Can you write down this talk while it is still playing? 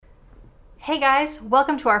Hey guys,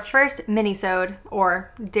 welcome to our first mini-sode,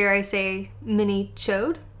 or dare I say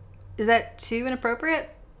mini-chode? Is that too inappropriate?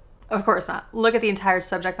 Of course not. Look at the entire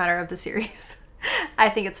subject matter of the series. I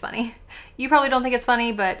think it's funny. You probably don't think it's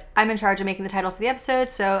funny, but I'm in charge of making the title for the episode,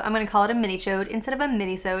 so I'm going to call it a mini-chode instead of a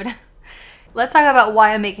mini-sode. Let's talk about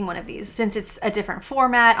why I'm making one of these, since it's a different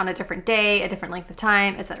format, on a different day, a different length of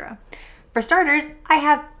time, etc. For starters, I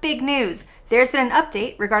have big news. There's been an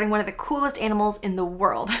update regarding one of the coolest animals in the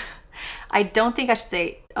world. I don't think I should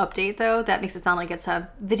say update though. That makes it sound like it's a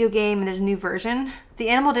video game and there's a new version. The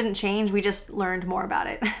animal didn't change, we just learned more about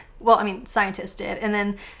it. Well, I mean, scientists did. And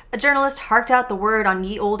then a journalist harked out the word on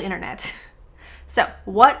ye old internet. So,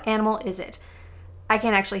 what animal is it? I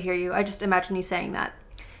can't actually hear you. I just imagine you saying that.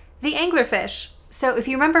 The anglerfish. So if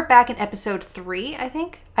you remember back in episode 3, I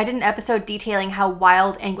think, I did an episode detailing how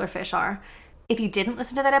wild anglerfish are. If you didn't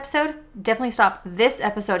listen to that episode, definitely stop this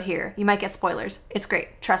episode here. You might get spoilers. It's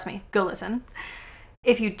great. Trust me. Go listen.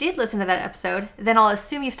 If you did listen to that episode, then I'll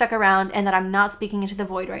assume you've stuck around and that I'm not speaking into the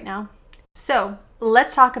void right now. So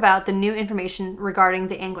let's talk about the new information regarding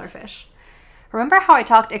the anglerfish. Remember how I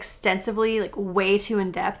talked extensively, like way too in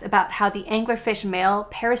depth, about how the anglerfish male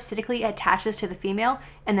parasitically attaches to the female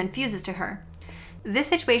and then fuses to her? This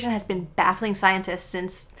situation has been baffling scientists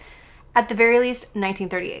since, at the very least,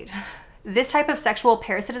 1938. This type of sexual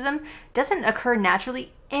parasitism doesn't occur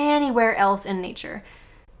naturally anywhere else in nature,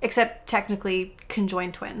 except technically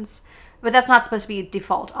conjoined twins. But that's not supposed to be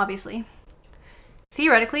default, obviously.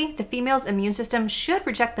 Theoretically, the female's immune system should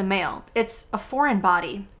reject the male. It's a foreign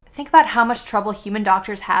body. Think about how much trouble human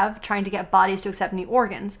doctors have trying to get bodies to accept new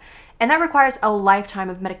organs, and that requires a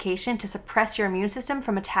lifetime of medication to suppress your immune system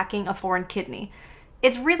from attacking a foreign kidney.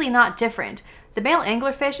 It's really not different. The male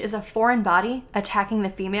anglerfish is a foreign body attacking the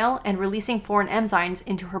female and releasing foreign enzymes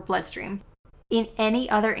into her bloodstream. In any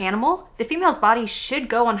other animal, the female's body should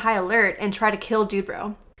go on high alert and try to kill dude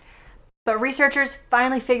bro. But researchers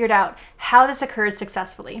finally figured out how this occurs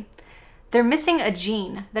successfully. They're missing a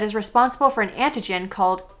gene that is responsible for an antigen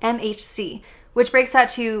called MHC, which breaks out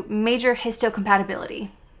to major histocompatibility.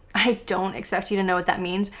 I don't expect you to know what that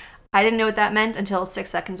means. I didn't know what that meant until 6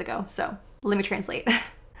 seconds ago, so let me translate.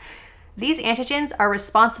 These antigens are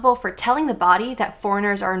responsible for telling the body that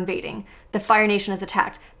foreigners are invading, the Fire Nation is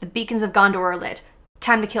attacked, the beacons of Gondor are lit,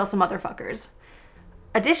 time to kill some motherfuckers.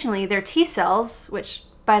 Additionally, their T cells, which,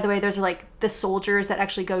 by the way, those are like the soldiers that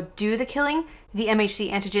actually go do the killing. The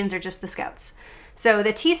MHC antigens are just the scouts. So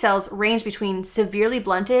the T cells range between severely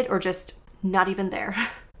blunted or just not even there.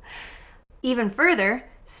 Even further,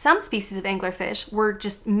 some species of anglerfish were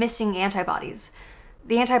just missing antibodies.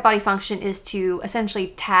 The antibody function is to essentially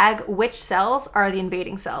tag which cells are the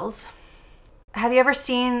invading cells. Have you ever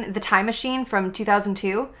seen The Time Machine from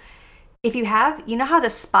 2002? If you have, you know how the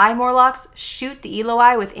spy Morlocks shoot the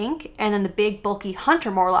Eloi with ink, and then the big bulky hunter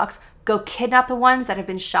Morlocks go kidnap the ones that have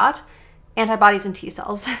been shot? Antibodies and T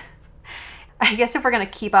cells. I guess if we're going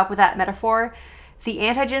to keep up with that metaphor, the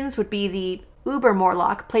antigens would be the Uber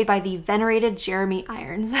Morlock, played by the venerated Jeremy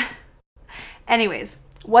Irons. Anyways,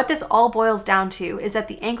 what this all boils down to is that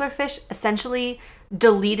the anglerfish essentially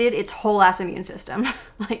deleted its whole ass immune system.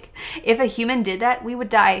 Like, if a human did that, we would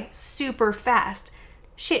die super fast.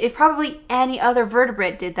 Shit, if probably any other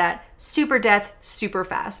vertebrate did that, super death, super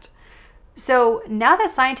fast. So now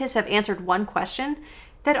that scientists have answered one question,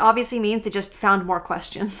 that obviously means they just found more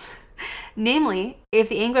questions. Namely, if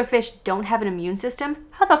the anglerfish don't have an immune system,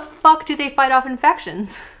 how the fuck do they fight off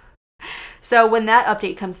infections? So when that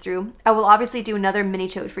update comes through, I will obviously do another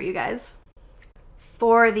mini-chode for you guys.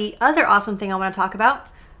 For the other awesome thing I want to talk about,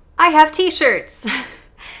 I have t-shirts.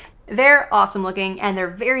 They're awesome looking and they're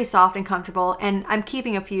very soft and comfortable, and I'm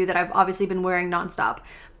keeping a few that I've obviously been wearing nonstop,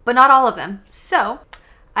 but not all of them. So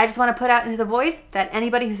I just want to put out into the void that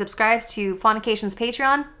anybody who subscribes to Faunication's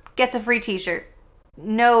Patreon gets a free t-shirt.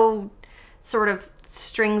 No sort of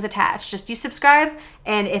strings attached. Just you subscribe,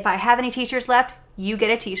 and if I have any t-shirts left, you get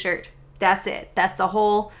a t-shirt. That's it. That's the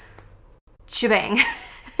whole shebang.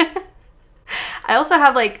 I also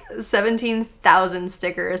have like 17,000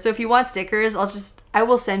 stickers. So if you want stickers, I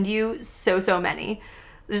will send you so many.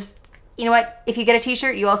 Just, you know what? If you get a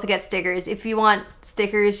t-shirt, you also get stickers. If you want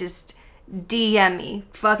stickers, just DM me.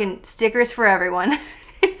 Fucking stickers for everyone.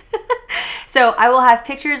 So I will have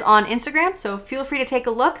pictures on Instagram, so feel free to take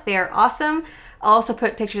a look. They are awesome. I'll also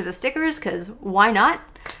put pictures of the stickers, because why not?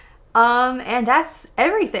 And that's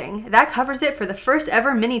everything. That covers it for the first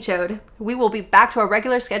ever mini-chode. We will be back to our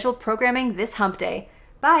regular scheduled programming this hump day.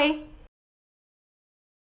 Bye!